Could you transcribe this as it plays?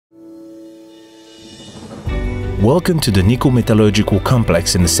Welcome to the Nickel Metallurgical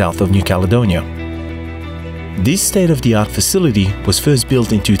Complex in the south of New Caledonia. This state-of-the-art facility was first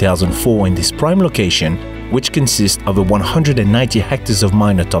built in 2004 in this prime location, which consists of 190 hectares of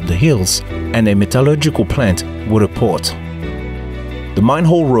mine atop the hills and a metallurgical plant with a port. The mine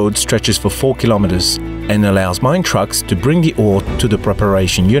haul road stretches for 4 kilometers and allows mine trucks to bring the ore to the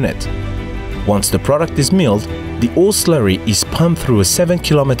preparation unit. Once the product is milled, the ore slurry is pumped through a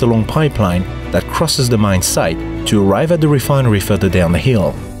 7-kilometer long pipeline that crosses the mine site to arrive at the refinery further down the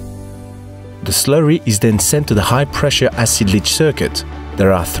hill. The slurry is then sent to the high-pressure acid leach circuit.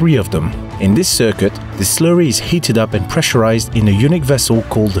 There are 3 of them. In this circuit, the slurry is heated up and pressurized in a unique vessel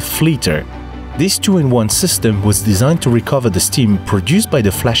called the fleeter. This 2-in-1 system was designed to recover the steam produced by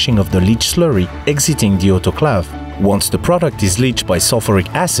the flashing of the leach slurry exiting the autoclave. Once the product is leached by sulfuric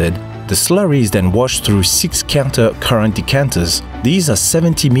acid, the slurry is then washed through 6 counter-current decanters. These are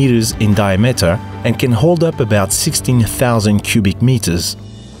 70 meters in diameter and can hold up about 16,000 cubic meters.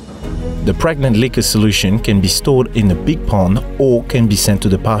 The pregnant liquor solution can be stored in a big pond or can be sent to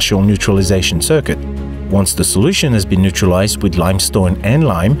the partial neutralization circuit. Once the solution has been neutralized with limestone and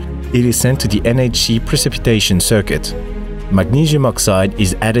lime, it is sent to the NHC precipitation circuit. Magnesium oxide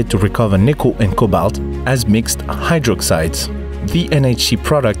is added to recover nickel and cobalt as mixed hydroxides. The NHC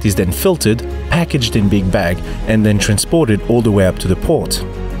product is then filtered, packaged in big bag, and then transported all the way up to the port.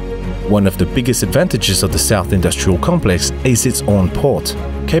 One of the biggest advantages of the South Industrial Complex is its own port,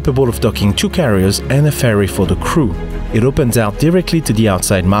 capable of docking 2 carriers and a ferry for the crew. It opens out directly to the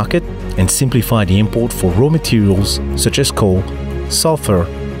outside market and simplifies the import for raw materials such as coal, sulfur,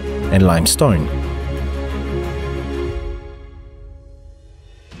 and limestone.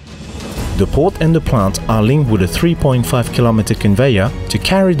 The port and the plant are linked with a 3.5-kilometer conveyor to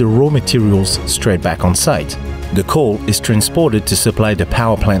carry the raw materials straight back on site. The coal is transported to supply the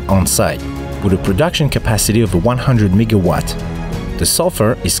power plant on site, with a production capacity of 100 megawatt. The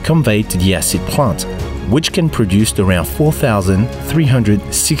sulfur is conveyed to the acid plant, which can produce around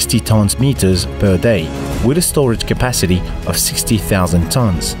 4,360 tons meters per day, with a storage capacity of 60,000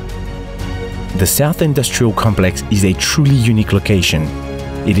 tons. The South Industrial Complex is a truly unique location.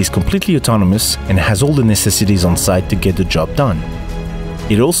 It is completely autonomous and has all the necessities on site to get the job done.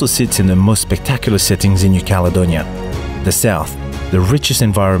 It also sits in the most spectacular settings in New Caledonia, the South, the richest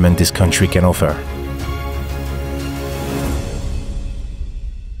environment this country can offer.